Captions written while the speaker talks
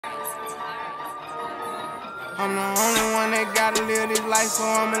I'm the only one that gotta live this life, so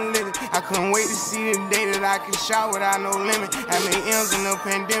I'ma live it. I couldn't wait to see the day that I can shout without no limit. I made M's in the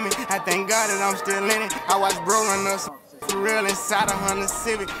pandemic. I thank God that I'm still in it. I watched bro run up some for real inside a Honda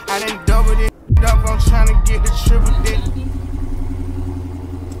Civic. I done doubled it up. I'm trying to get the triple dick.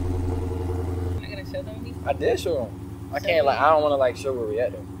 Am I gonna show them these? I did show them. I can't like. I don't want to like show where we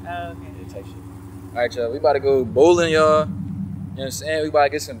at though. Oh, okay. Yeah, type shit. All right, y'all. We about to go bowling, y'all. You know what I'm saying? We about to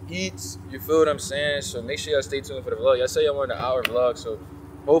get some eats. You feel what I'm saying? So make sure y'all stay tuned for the vlog. Y'all say y'all want an hour vlog, so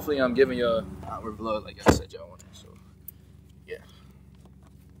hopefully I'm giving y'all an hour vlog like I said y'all wanted. So yeah.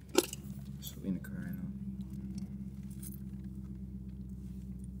 So we in the car right now.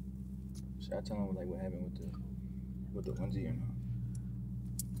 Should I tell them like what happened with the onesie or not?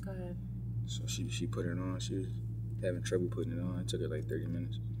 Go ahead. So she put it on. She was having trouble putting it on. It took her like 30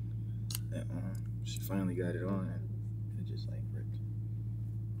 minutes. And she finally got it on and it just like ripped.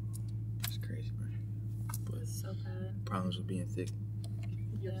 It's crazy, bro. But it's so bad. Problems with being thick.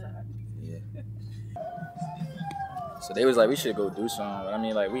 Yeah. Yeah. So they was like, we should go do something. But I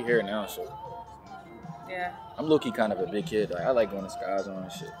mean, like, we here now, so. Yeah. I'm low-key kind of a big kid. Like, I like going to Sky Zone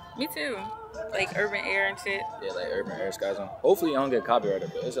and shit. Me too. Like urban air and shit. Yeah, like urban air, Sky Zone. Hopefully I don't get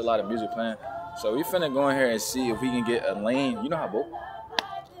copyrighted, but there's a lot of music playing. So we finna go in here and see if we can get a lane. You know how both?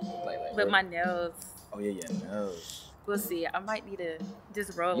 Like with my nails. Oh yeah, yeah, nails. We'll see. I might need to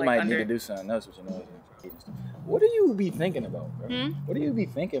just roll you like might under. need to do something else with your nails. What do you be thinking about, bro? What do you be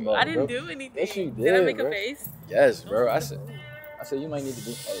thinking about? I didn't bro? do anything. Yes, you did. Did I make bro. a face? Yes, bro. I said you might need to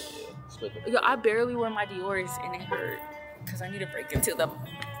do. Oh, yeah. Split the. Yo, I barely wear my Dior's and it hurt because I need to break into them.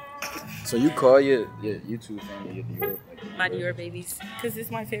 So you call your YouTube family your Dior? Like, my Dior babies, because it's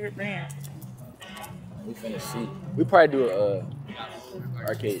my favorite brand. We finna see. We probably do a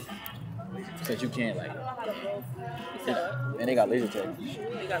arcade since you can't like. And they got laser tag.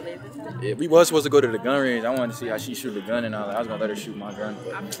 They got laser tag. Yeah, we was supposed to go to the gun range. I wanted to see how she shoot the gun and all that. I was gonna let her shoot my gun,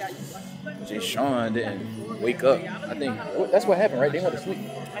 but Jay Sean didn't wake up. I think that's what happened, right? They went to sleep.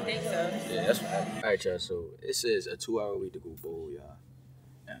 I think so. Yeah, that's what happened. All right, y'all. So it says a 2-hour wait to go bowl, y'all.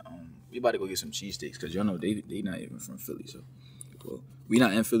 And we about to go get some cheesesteaks because y'all know they not even from Philly, so. Well, we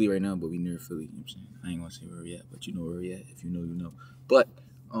not in Philly right now, but we near Philly. You know what I'm saying? I ain't gonna say where we at, but you know where we at. If you know, you know. But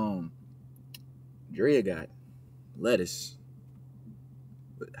Drea got lettuce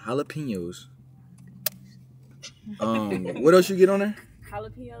with jalapenos. What else you get on there?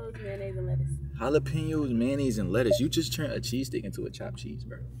 Jalapenos, mayonnaise, and lettuce. Jalapenos, mayonnaise, and lettuce. You just turned a cheesesteak into a chopped cheese,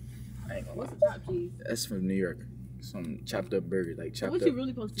 bro. I ain't gonna lie. What's a chopped cheese? That's from New York. Some chopped up burger, like chopped what up. You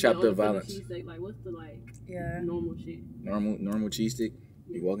really supposed to chopped up violence. Cheesesteak? Like what's the normal shit? Normal cheesesteak.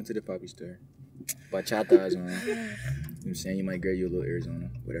 You walk into the poppy store, bachatas on. You know what I'm saying? You might grab you a little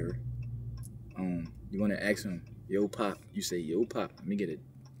Arizona, whatever. You wanna ask them, yo pop. You say, yo pop. Let me get a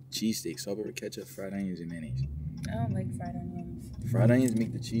cheesesteak, salt, pepper, ketchup, fried onions, and mayonnaise. I don't like fried onions. Fried onions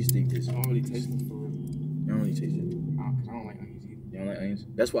make the cheesesteak this. I don't really taste it for real. You don't really taste it? Because I don't like onions either. You don't like onions?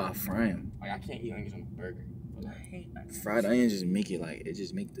 That's why I fry them. Like, I can't eat onions on a burger. But like, I hate onions. Fried onions just make it like, it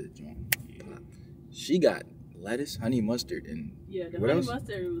just make the joint pop. She got lettuce, honey mustard, and yeah, the what honey else?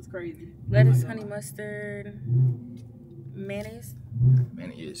 mustard was crazy. Lettuce, honey mustard, mayonnaise.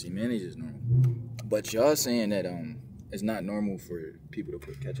 Mayonnaise, mayonnaise is normal. But y'all saying that it's not normal for people to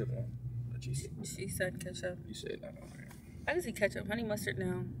put ketchup on a cheesesteak. She said ketchup. You said that. Okay. I can see ketchup, honey mustard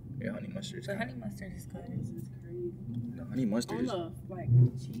now. Yeah, honey mustard. So honey mustard is good. This is crazy. No, honey mustard is. Like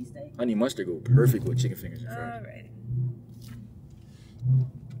cheesesteak. Honey mustard go perfect with chicken fingers and fries. Alright.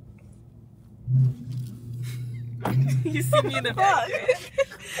 You see me in the back.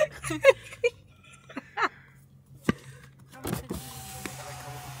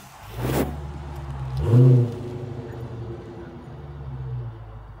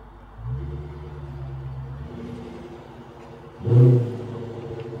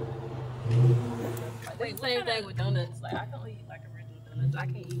 Wait, same thing with donuts. Like I can only eat like a regular donuts. I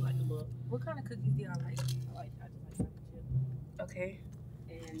can't eat like the little. What kind of cookies do y'all like? I just like chocolate chip Okay.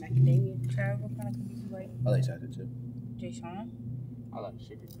 and macadamia. Trav, what kind of cookies you like? I like chocolate chip. Jay Sean? I like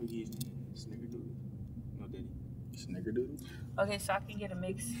sugar cookies and snickerdoodle. No diddy. Snickerdoodle? Okay, so I can get a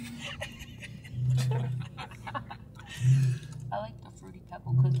mix. I like the fruity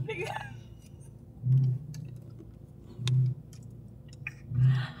pebble cookie.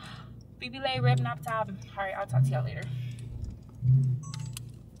 BB Lay, Rib Knob Top. Alright, I'll talk to y'all later.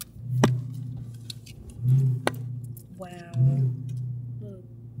 Wow. Look.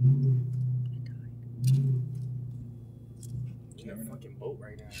 You're in a fucking boat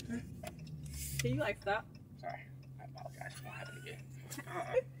right now. Can you like stop? Sorry. I apologize. It won't happen again.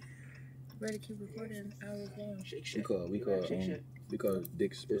 Ready to keep recording. I was going. Shake We shit. call Shake shit.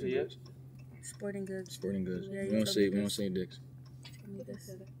 Dick's sports Yeah. goods. Sporting goods. Sporting goods. Yeah, We don't say dicks. We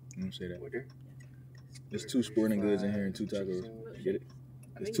don't say that. There's 2 sporting goods in here and 2 tacos. You get it?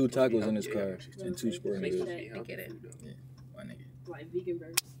 There's 2 tacos in this car and 2 sporting goods. I get it. Yeah, my nigga. Like vegan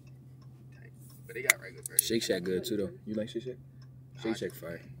burgers. But they got regular burgers. Shake Shack good too though. You like Shake Shack? Shake Shack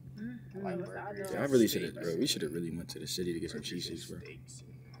fire. Yeah, I really should have, bro. We should have really went to the city to get some cheesesteaks, bro.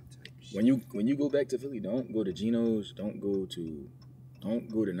 When you go back to Philly, don't go to Geno's. Don't go to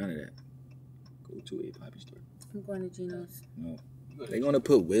none of that. Go to a Poppy store. I'm going to Geno's. No, they gonna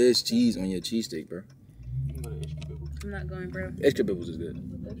put whiz cheese on your cheesesteak, bro. I'm not going, bro. Extra Bibbles is good.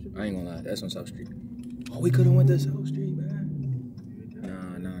 I ain't gonna lie, that's on South Street. Oh, we could have went to South Street, man.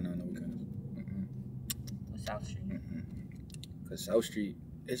 No, we couldn't. South Street. Cause South Street,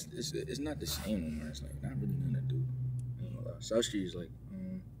 it's not the same no more. It's like not really nothing to do. I ain't gonna lie. South Street is like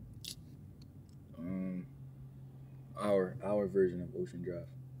our version of Ocean Drive.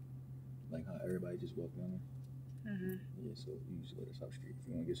 Like how everybody just walk down there. Yeah, so you used to go to South Street if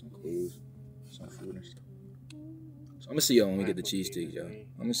you want to get some clothes, some food and stuff. So I'm gonna see y'all when we get the cheesesteaks, y'all. I'm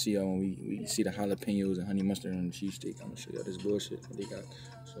gonna see y'all when we see the jalapenos and honey mustard on the cheesesteak. I'm gonna show y'all this bullshit that they got.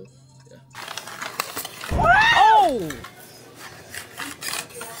 So yeah. Oh!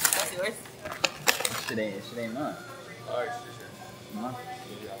 That's yours? Shit ain't mine. Alright, Mine?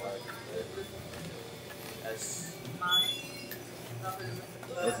 That's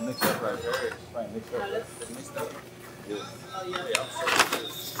It's mixed up right there. It's probably mixed up. it's mixed up. Yeah. Oh yeah.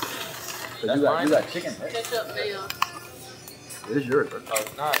 So you got chicken, right? Ketchup, mayo. It is yours, bro. Oh,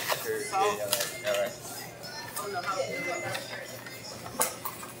 it's not. Sure. Yeah, right. Oh no, how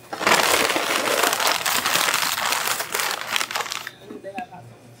they have hot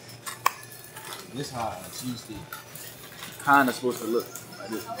sauce. This how a cheesesteak kinda supposed to look like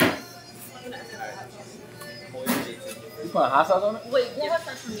this. You put hot sauce on it? Wait, get hot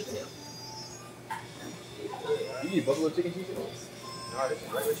sauce for me too. You need buffalo chicken cheesesteak? No, this is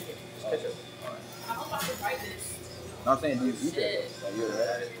regular chicken. It's ketchup. I hope I can write this. No, I'm saying, do you eat that? Like, you're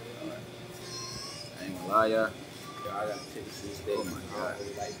right. I ain't gonna lie, y'all. Yeah, I got a chicken cheesesteak. Oh my God. I don't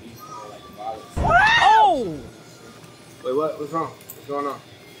really like beef. I don't like the violence. Oh! Wait, what's wrong? What's going on?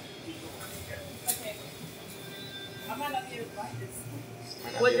 Okay. I might not be able to write this.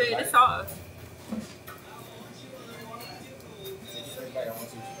 What day the sauce?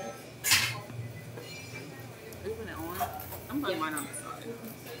 Isn't it on? I'm putting mine on the side.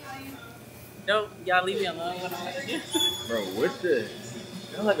 Don't y'all leave me alone when I'm like this. Bro, what the?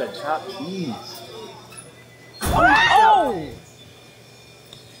 That's like a chopped cheese. Oh!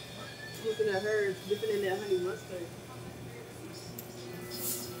 Looking at her, dipping in that honey mustard.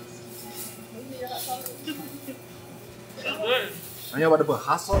 Are you about to put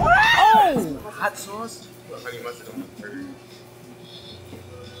hot sauce? Oh! Hot sauce? Put honey mustard on the burger.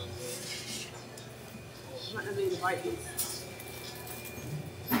 I'm not gonna be able to write this.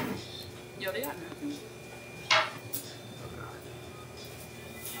 Yo, they got nothing.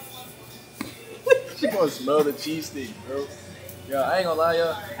 She gonna smell the cheesesteak, bro. Yo, I ain't gonna lie,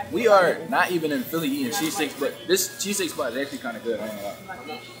 y'all. We are not even in Philly eating cheesesteaks, but this cheesesteak spot is actually kind of good. I ain't gonna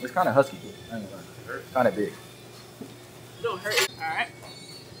lie. It's kind of husky, too. I ain't gonna lie. It's kind of big. Don't hurt it. Alright.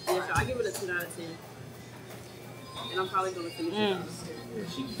 Yeah, so I give it a 10 out of 10. And I'm probably gonna finish it. Yeah,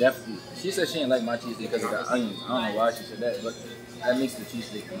 she definitely. She said she didn't like my cheesesteak because it got onions. I don't know why she said that, but that makes the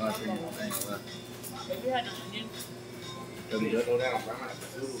cheesesteak in my opinion. I ain't gonna lie. If you had no onion, It'll be good. Slow down, bro. I'm gonna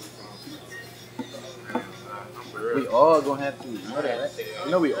have to do something. I'm for real. We all gonna have to. You know that, right?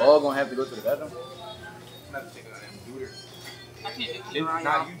 You know we all gonna have to go to the bathroom. I'm gonna have to take a damn duder. I can't do Didn't, right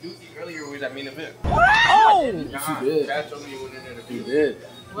nah, now. you do earlier was at main event. Oh! Nah, She did. Chad told me you went in there to You do. did.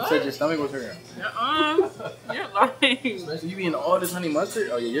 What? You said your stomach was hurting. You're lying. Especially you eating all this honey mustard.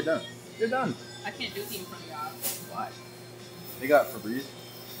 Oh yeah, you're done. You're done. I can't do things from y'all. Why? They got Febreze.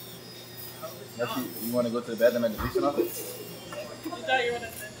 Unless you want to go to the bathroom at the recent office. You thought you were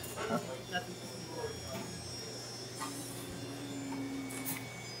gonna say nothing.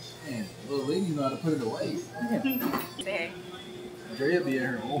 Man, little lady know how to put it away. Dang. Drea be in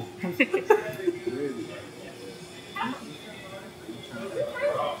her own.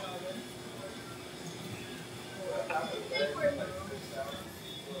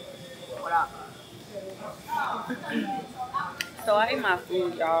 What up? So I ate my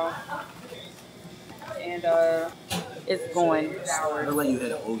food, y'all. And it's going sour. Look like you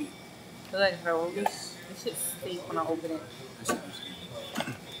had an ogie. Feel like it's old. This shit stink when I open it.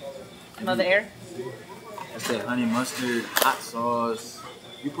 Smell the air? I said honey mustard, hot sauce.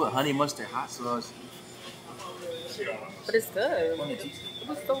 You put honey mustard, hot sauce. But it's good. On the cheesesteak. It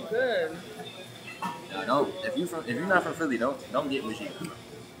was so good. Nah, don't. If you're not from Philly, don't get what you.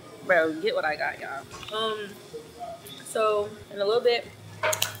 Bro, get what I got, y'all. So in a little bit,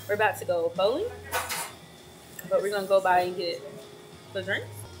 we're about to go bowling, but we're gonna go by and get the drinks.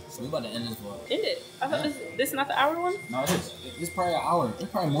 So we about to end this vlog. End it. I thought this is not the hour one. No, it is. It's probably an hour.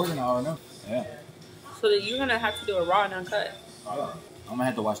 It's probably more than an hour now. Yeah. So then you're gonna have to do a raw and uncut. Yeah. I'm gonna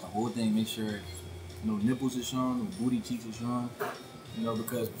have to watch the whole thing, make sure no nipples are showing, no booty cheeks are showing. You know,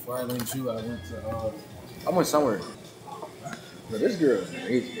 because before I linked you, I went somewhere. But this girl is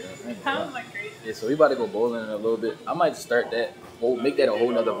crazy, yeah. How am I crazy? Yeah, so we about to go bowling in a little bit. I might start that, make that a whole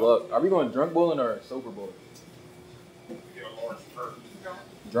nother vlog. Are we going drunk bowling or sober bowling?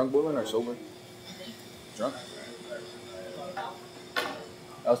 Drunk bowling or sober? Drunk?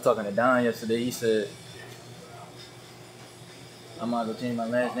 I was talking to Don yesterday. He said, I'm going to go change my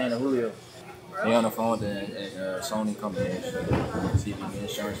last name to Julio. He on the phone with the Sony company and shit. See if he get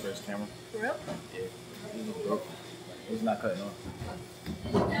insurance for his camera. For real? Yeah. He's broke. He's not cutting off.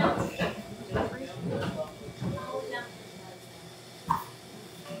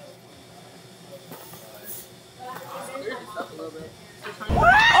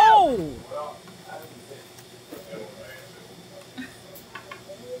 Oh!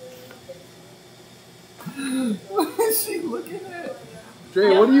 What is she looking at?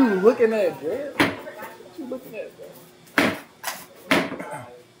 Dre, what are you looking at, Dre? What you looking at, bro?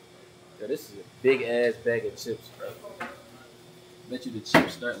 Yo, this is a big ass bag of chips, bro. Bet you the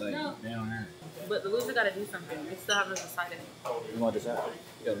chips start like down here. But the loser gotta do something. We still haven't decided. You want this out?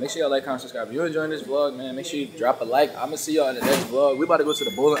 Yo, make sure y'all like, comment, subscribe. If you're enjoying this vlog, man, make sure you drop a like. I'm gonna see y'all in the next vlog. We about to go to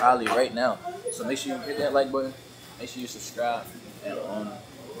the bowling alley right now. So make sure you hit that like button. Make sure you subscribe. And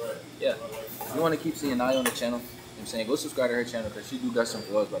yeah. If you want to keep seeing Naya on the channel, you know what I'm saying, go subscribe to her channel because she do got some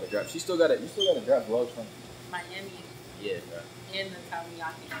vlogs about to drop. You still gotta drop vlogs from Miami. Yeah, bro. And the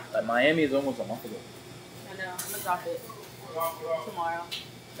Tawiaki. Like Miami is almost a month ago. I know. I'm gonna drop it tomorrow.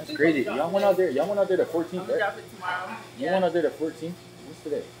 That's crazy. Y'all went out there the 14th, I'm gonna right? drop it tomorrow. You went out there the 14th? What's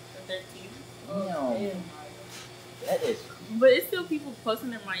today? The 13th. Damn. That is But it's still people posting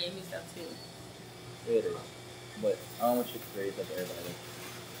their Miami stuff too. it is. But I don't want you to praise like everybody.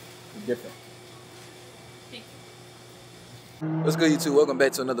 It's different. What's good, YouTube? Welcome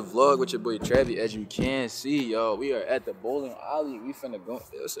back to another vlog with your boy Traavy. As you can see, y'all, we are at the bowling alley. We finna go.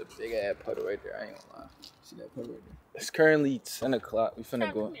 It's a big ass puddle right there. I ain't gonna lie. See that puddle right there? It's currently 10 o'clock. We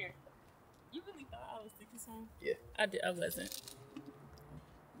finna go. You really thought I was thinking something? Yeah. I wasn't.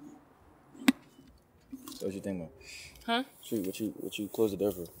 So what you think, man? Huh? Shoot, what you close the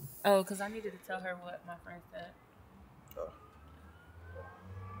door for? Oh, because I needed to tell her what my friend said. Oh.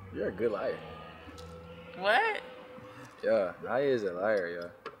 You're a good liar. What? Yeah, Naya is a liar,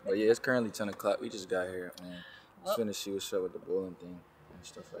 yeah. But yeah, it's currently 10 o'clock. We just got here. Just finna see what's up with the bowling thing and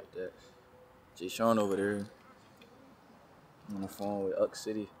stuff like that. Jay Sean over there on the phone with Uck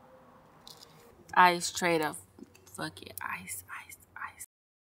City. Ice, straight up. Fuck it. Ice.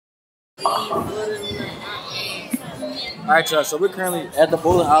 Alright, y'all, so we're currently at the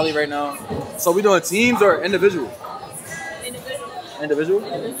bowling alley right now. So we doing teams or individual? Individual?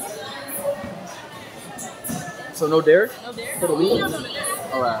 So no dare? No dare? For the lead?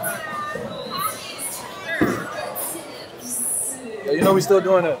 Alright. Yo, you know we still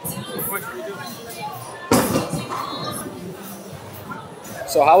doing it.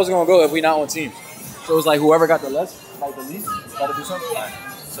 So how is it gonna go if we not on teams? So it's like whoever got the least, gotta do something?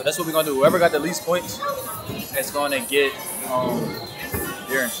 So that's what we're gonna do. Whoever got the least points is gonna get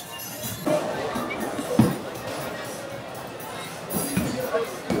beers.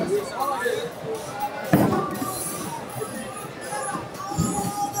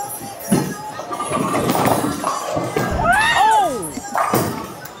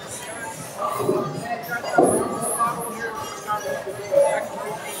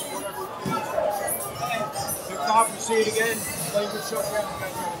 See it again.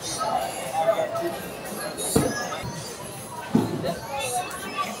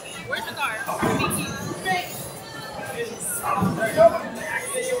 Where's the car?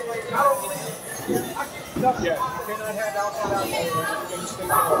 Yeah, you cannot have alcohol out there.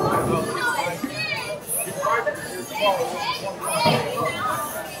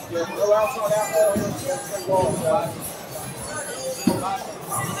 No outside alcohol. Stay walls.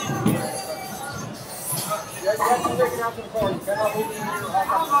 You have to take it out to the car. You cannot move it in here.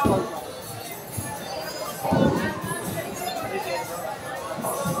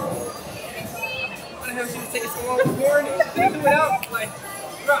 Why the hell she was taking so long to pour it? Do it out. Like,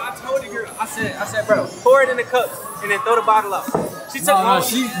 bro, I told the girl. I said, bro, pour it in the cups and then throw the bottle out. She took long.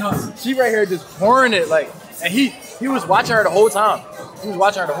 She right here just pouring it like, and he was watching her the whole time.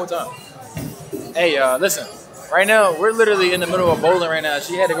 Hey, listen, Right now, we're literally in the middle of bowling right now.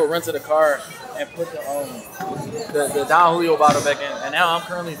 She had to go run to the car and put the Don Julio bottle back in. And now I'm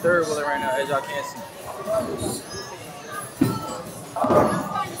currently third wheeler right now, as y'all can't see.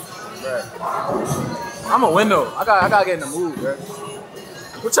 Bruh. I'm a window. I gotta get in the mood, bro.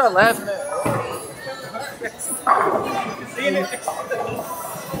 What y'all laughing at?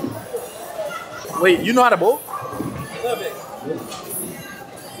 Wait, you know how to bowl? A little bit.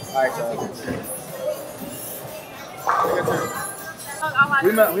 Alright, y'all.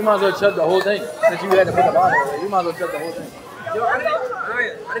 We might as well chug the whole thing. Since you had to put the bottle away, we might as well chug the whole thing. Yo, I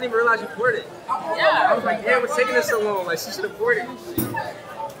didn't even realize you poured it. Yeah. I was like, yeah, what's taking us so long? Like, she should have poured it.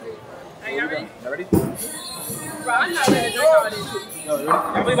 Are you ready? Y'all ready? Bro, I'm not ready to drink all this. No, you ready?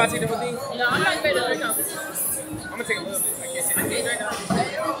 Y'all really about to take the whole thing? No, I'm not ready to drink all this. I'm gonna take a little bit. I can't take I can't drink all this.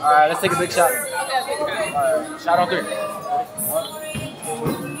 Alright, let's take a big shot. Okay, I'll take a shot. Alright, shot on 3.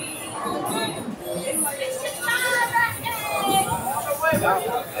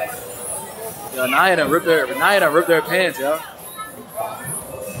 Yo, Naya done ripped their pants, yo.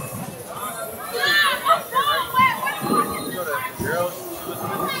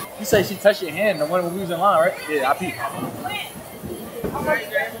 You say she touched your hand the one when we was in line, right? Yeah, I peeped.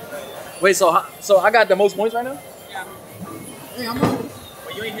 Wait, so I got the most points right now? Yeah.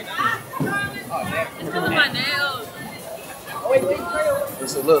 Wait, you ain't hit that. It's because of my nails.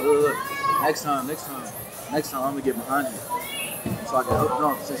 So look. Next time, I'm gonna get behind you. So I can help you. No,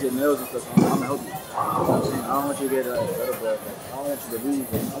 since your nails and stuff, I'm gonna help you. You know what I'm saying? I don't want you to get better ball. I don't want you to lose.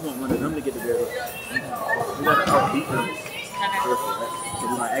 I want one of them to get the better. We gotta help beat them. Perfect, right? So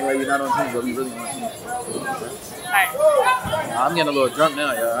we might act like we're not on team, but we really on team. Alright. I'm getting a little drunk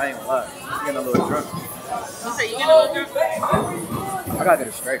now, yo. I ain't gonna lie. I'm getting a little drunk. You say you get a little drunk? I gotta get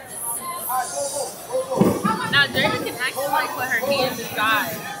a strike. Now, Jada can actually like put her hands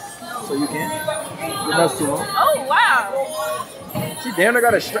inside. So you can? Your nails too long? Oh, wow. She damn near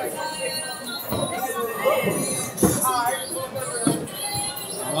got a strike.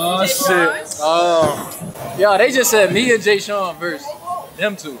 Oh, shit. Oh. Yo, they just said me and Jay Sean versus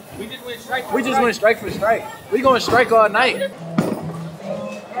them two. We just went strike. We just went strike for strike. We going strike all night.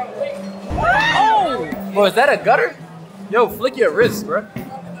 Oh! Bro, is that a gutter? Yo, flick your wrist, bro.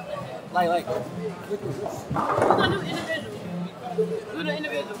 Like. Flick your wrist. We're going to do individual. Do the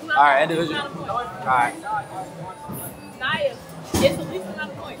individual. Alright, individual. Alright. Naya, it's the least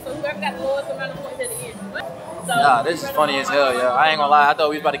amount of points. So whoever got the lowest amount of points at the end. So, Nah, this is funny as hell, yo. I ain't gonna lie. I thought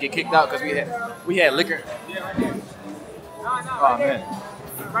we was about to get kicked out because we had liquor. Oh, man.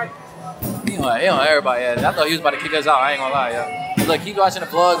 He on everybody. Yeah. I thought he was about to kick us out. I ain't gonna lie, yo. Look, keep watching the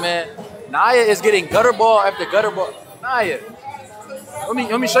vlog, man. Naya is getting gutter ball after gutter ball. Naya.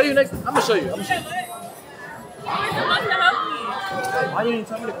 Let me show you next. I'm gonna show you. Why Why you didn't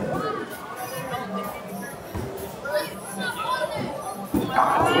tell me to come?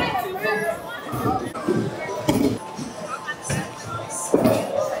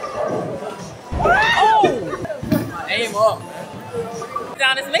 Aim up.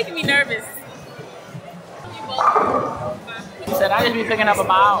 John, it's making me nervous. He said I just be picking up a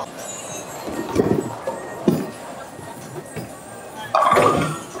ball.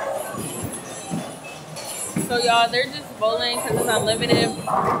 So y'all, they're just bowling because it's unlimited.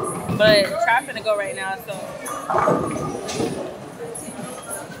 But Trav finna go right now, so.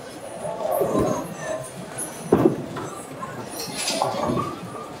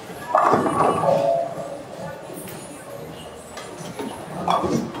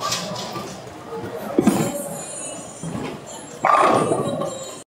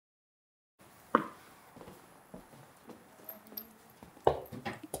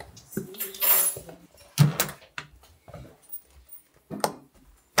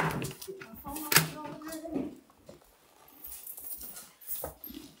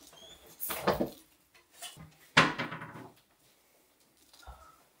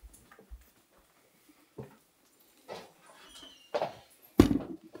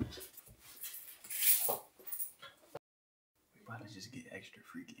 about to just get extra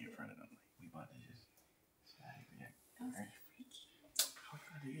freaky in front of them. Like, we about to just react. Right? How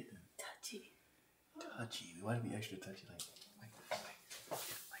can I get them? Touchy. Touchy. We want to be extra touchy, like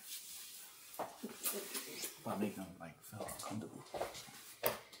about to make them like feel uncomfortable.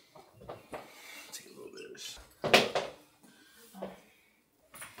 Take a little bit of this.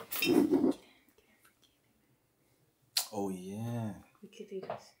 Oh yeah. We could do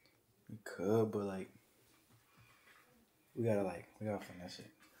this. We could, but like we gotta finesse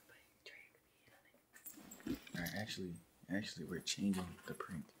it. Alright, actually we're changing the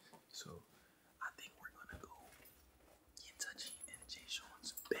print. So I think we're gonna go get touchy in Jay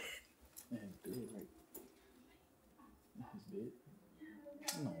Sean's bed. And do it right.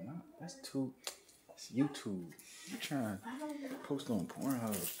 That's too. It's YouTube. You trying to post on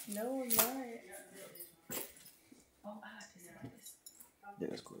Pornhub? No, I'm not. Oh, this is like this. Yeah,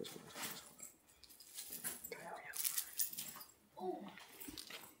 that's cool. That's cool.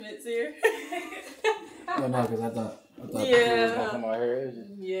 It's here. Oh no, because I thought Yeah. it was gonna come out here.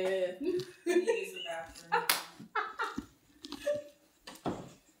 Yeah.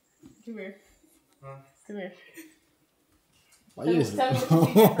 Come here. Huh? Come here. Why Tell me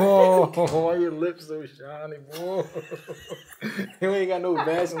why your lips so shiny, boy? You ain't got no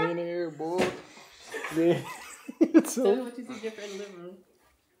Vaseline in here, boy. Yeah. Tell me what you see different in the living room.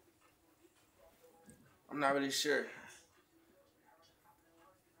 I'm not really sure.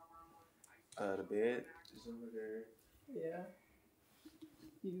 The bed is over there. Yeah.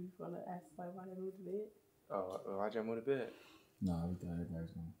 You want to ask why I moved the bed? Oh, why'd you move the bed? No, we thought everybody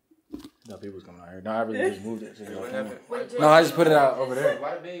was going. Thought people was coming out here. No, I really just moved it. What happened? No, I just put it out over there.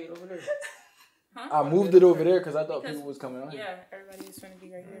 Why the bed over there? Huh? I moved it over there because I thought people was coming out here. Yeah, everybody was trying to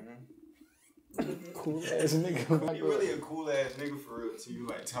be right here. Cool ass nigga. You really a cool ass nigga for real too. You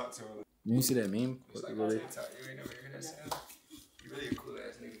like talk to him. You ain't see that meme? It's like Really? talk. You ain't never hear that sound. You really a cool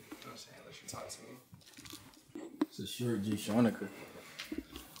ass nigga. You know what I'm saying? Unless you talk to me. It's a short G Shonica.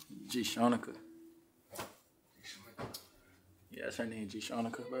 G Shonica. Yeah, that's her name, G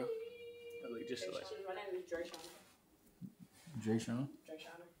Shonica, bro. That look just like My name is Dre Shauna. Dre Sean. Dre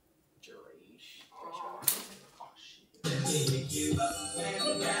Shauna.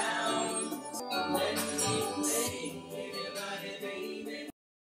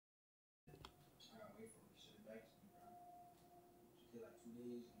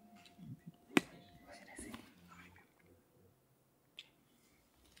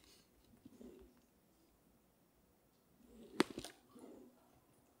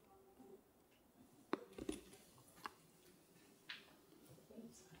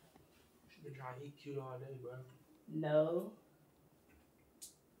 She been trying to eat cute all day, bro. No.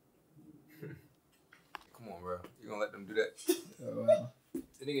 Come on, bro. You gonna let them do that?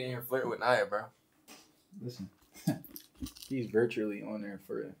 The nigga in here flirting with Naya, bro. Listen, he's virtually on there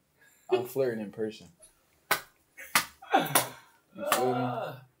flirting. I'm flirting in person. You feel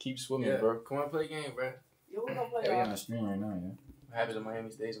me? Keep swimming, Yeah, bro. come on, play a game, bro. Yo, we're gonna play Hey, we on the stream right now, yeah. What happens in Miami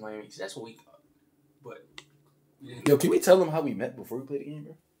stays in Miami. See, that's what we thought. But Yo, can we tell them how we met before we play the game,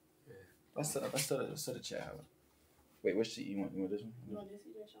 bro? Yeah. Let's tell the chat how. Wait, which seat you want? You want this one? You want this?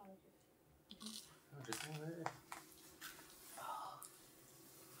 Dre Shauna?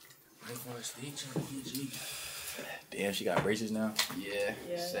 I just want to stay on PG. Damn, she got braces now? Yeah,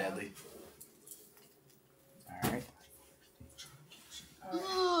 Yeah. sadly. Alright.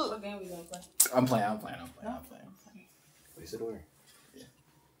 What game we gonna play? I'm playing. Place it over. Yeah.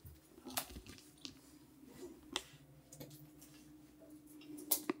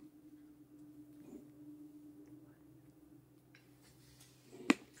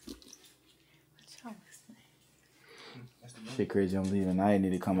 Shit crazy, I'm leaving. I ain't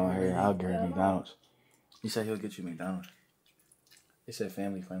need to come out here. I'll get her McDonald's. He said he'll get you McDonald's. He said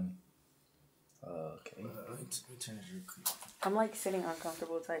family friendly. Okay. Let me turn this real quick. I'm like sitting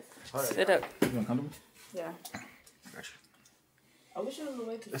uncomfortable type. Right. Sit up. You uncomfortable? Yeah. Gotcha. I wish there was a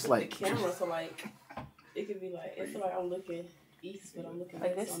way to It's put like- the camera so like it could be like it feel like I'm looking east, but I'm looking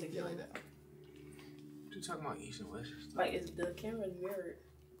like this on the camera. What you talking about, east and west? Like it's the camera's mirrored.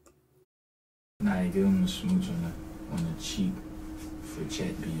 Nah, give him a smooch on the cheek for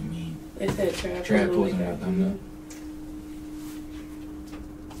chat being mean. It said trap. Trap posing that thumb up.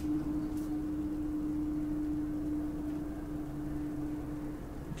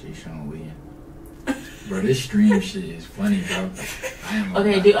 Okay, Sean William. Bro, this stream shit is funny, bro.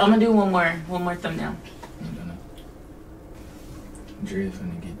 Okay, I'm gonna do one more thumbnail. No. Dre's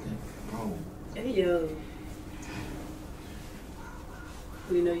finna get that. Bro. Hey yo.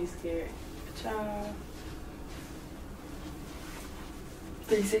 We know you scared. Ciao.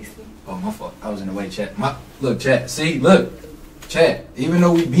 360. Oh, my fault. I was in the way, chat. Look, chat. See, look. Chat. Even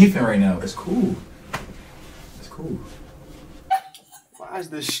though we beefing right now, it's cool. It's cool. Why is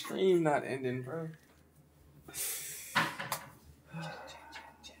the stream not ending, bro?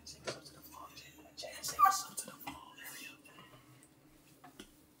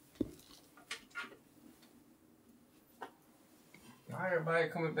 Why everybody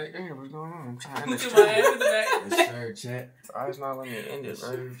coming back in here? What's going on? I'm trying to stream. Yes, sir, chat. Why it's not letting me end it, Yes, bro?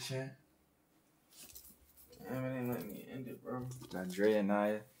 sir, chat. Damn, it ain't letting me end it, bro. Got Dre and Naya.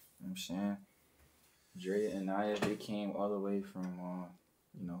 You know what I'm saying? Dre and Naya, they came all the way from,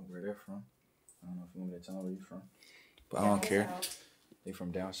 where they're from. I don't know if you want me to tell them where you're from. But I don't care. They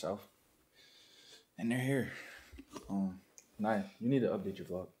from down south. And they're here. Naya, you need to update your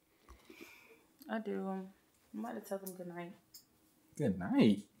vlog. I do. I might have tell them good night. Good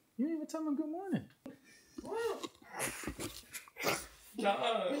night. You didn't even tell them good morning. No.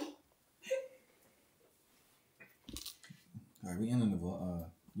 Alright, we ending the vlog.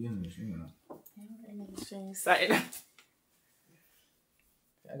 You ending the stream now. Excited. I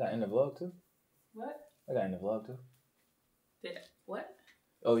got in the vlog too. What? I got in the vlog too. Did what?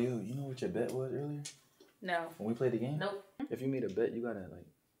 Oh, you know what your bet was earlier? No. When we played the game? Nope. If you made a bet, you gotta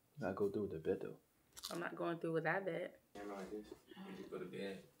go through with the bet though. I'm not going through with that bet. Camera like this. I just go to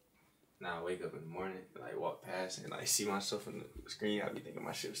bed. Now I wake up in the morning and like walk past and like see myself in the screen. I be thinking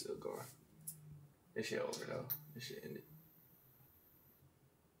my shit's still going. This shit over though. This shit ended.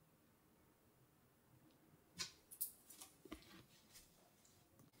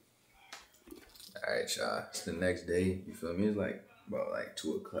 Alright, y'all. It's the next day. You feel me? It's like about like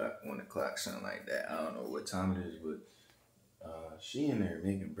 2 o'clock, 1 o'clock, something like that. I don't know what time it is, but she in there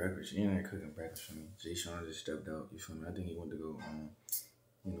making breakfast. She in there cooking breakfast for me. Jay Sean just stepped out. You feel me? I think he went to go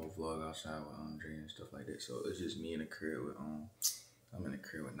vlog outside with Andre and stuff like that. So it's just me in the crib with I'm in the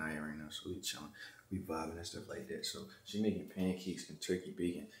crib with Naya right now, so we chilling, we vibing and stuff like that. So she making pancakes and turkey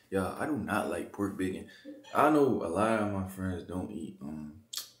bacon. Y'all, I do not like pork bacon. I know a lot of my friends don't eat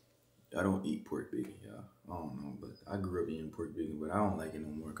I don't eat pork bacon, y'all. I don't know, but I grew up eating pork bacon, but I don't like it no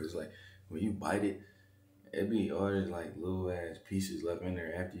more. Cause like when you bite it, it be all these like little ass pieces left in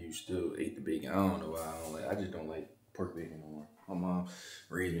there after you still ate the bacon. I don't know why I don't like. I just don't like pork bacon no more. My mom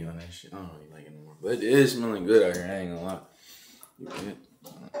raised me on that shit. I don't really like it no more. But it is smelling good out here. I ain't gonna lie. You good?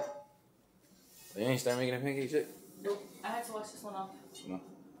 You ain't start making that pancake shit? Nope. I had to wash this one off. No.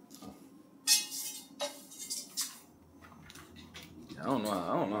 I don't know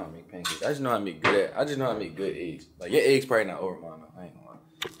how to make pancakes. I just know how to make good eggs. Like your eggs probably not over mine though. I ain't gonna lie.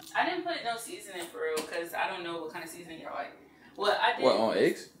 I didn't put no seasoning for real because I don't know what kind of seasoning you're like. What I did. What, on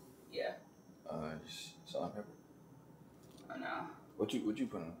eggs? Yeah. Just salt and pepper. Oh no. What you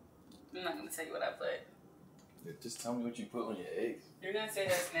put on? I'm not gonna tell you what I put. Yeah, just tell me what you put on your eggs. You're gonna say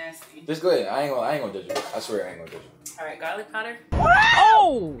that's nasty. Just go ahead. I ain't gonna judge you. I swear I ain't gonna judge you. All right, garlic powder.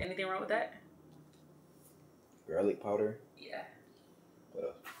 Oh! Anything wrong with that? Garlic powder. Yeah. What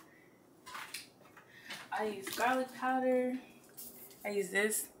else? I use garlic powder. I use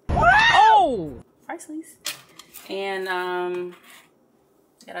this. Oh! Priceless. And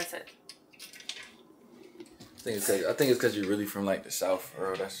yeah, that's it. I think it's cause you're really from like the South,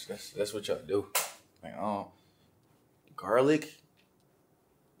 bro. That's what y'all do. Like, garlic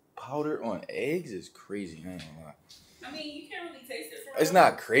powder on eggs is crazy. I ain't gonna lie. I mean, you can't really taste it. It's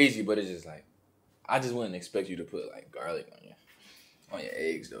not crazy, but it's just like I just wouldn't expect you to put like garlic on your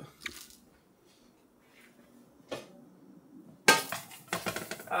eggs though.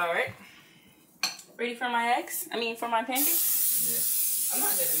 All right. Ready for my eggs? I mean, for my pancakes? Yeah. I'm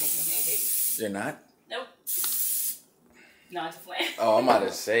not good at making pancakes. You're not? Nope. Not to plan. Oh, I'm about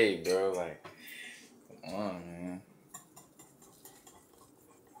to say, bro. Like, come on, man.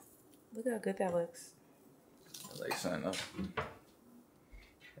 Look how good that looks. I like something else.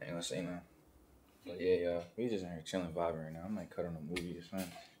 I ain't gonna say nothing. But yeah, y'all. We just in here chilling, vibing right now. I might cut on a movie or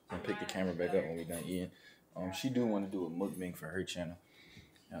something. And pick the camera back up when we done eating. She do want to do a mukbang for her channel.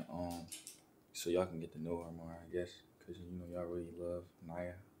 And, so y'all can get to know her more, I guess. Because, you know, y'all really love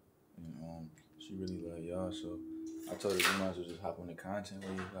Naya. And she really love y'all. So I told her you might as well just hop on the content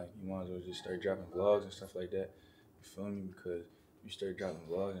where you might as well just start dropping vlogs and stuff like that. You feel me? Because you start dropping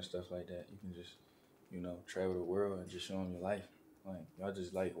vlogs and stuff like that, you can just, you know, travel the world and just show them your life. Like, y'all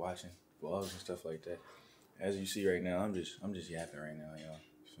just like watching vlogs and stuff like that. As you see right now, I'm just yapping right now, y'all.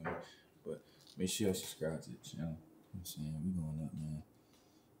 You feel me? But make sure y'all subscribe to the channel. You know what I'm saying? We going up, man.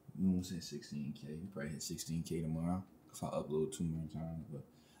 We almost hit 16K. We probably hit 16K tomorrow if I upload 2 more times. But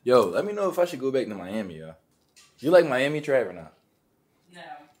yo, let me know if I should go back to Miami, y'all. You like Miami, Trav, or not? No.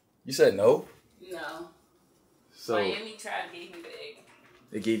 You said no? No. So Miami Trav gave me the egg.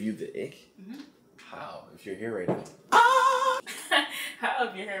 They gave you the ick? Mm-hmm. How? If you're here right now. How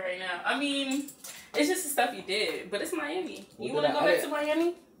if you're here right now? I mean, it's just the stuff you did, but it's Miami. Well, you want to go back to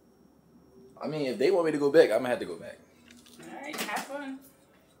Miami? I mean, if they want me to go back, I'm going to have to go back. All right, have fun.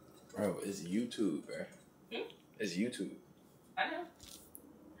 Bro, it's YouTube, bro. Hmm? It's YouTube. I know.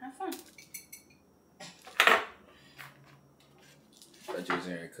 Have fun. I was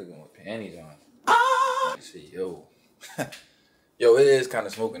in here cooking with panties on. I see, yo. Yo, it is kind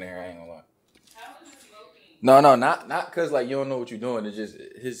of smoking in here, I ain't gonna lie. How is it smoking? No, not because, like, you don't know what you're doing. It's just,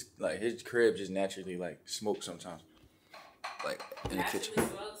 his crib just naturally, like, smokes sometimes. Like, in the kitchen.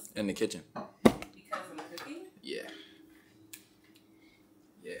 Smokes In the kitchen. because of the cooking? Yeah.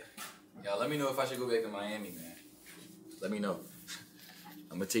 Yeah. Y'all, let me know if I should go back to Miami, man. Let me know.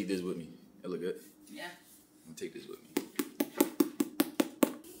 I'm gonna take this with me. It look good? Yeah. I'm gonna take this with me.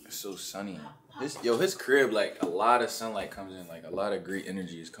 It's so sunny. His crib, like a lot of sunlight comes in, like a lot of great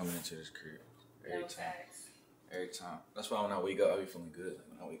energy is coming into this crib. Every time. Every time. That's why when I wake up, I be feeling good. Like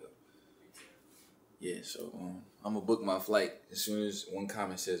when I wake up. Yeah, so I'm gonna book my flight as soon as one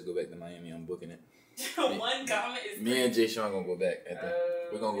comment says go back to Miami. I'm booking it. One comment is. Me and Jay Sean gonna go back.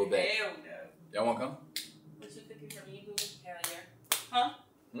 We're gonna go back. Hell no. Y'all wanna come? What you cooking for me? Who? Hell yeah. Huh?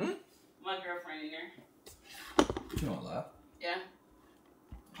 Hmm? My girlfriend in there. You don't lie. Yeah.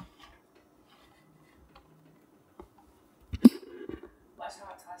 Watch how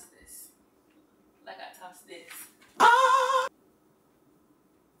I toss this. Like I toss this. Ah!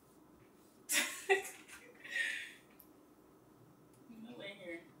 Wait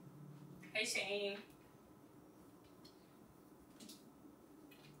here. Hey Shane.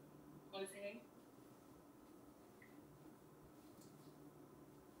 Wanna say hey?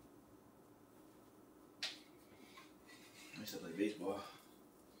 I used to play baseball.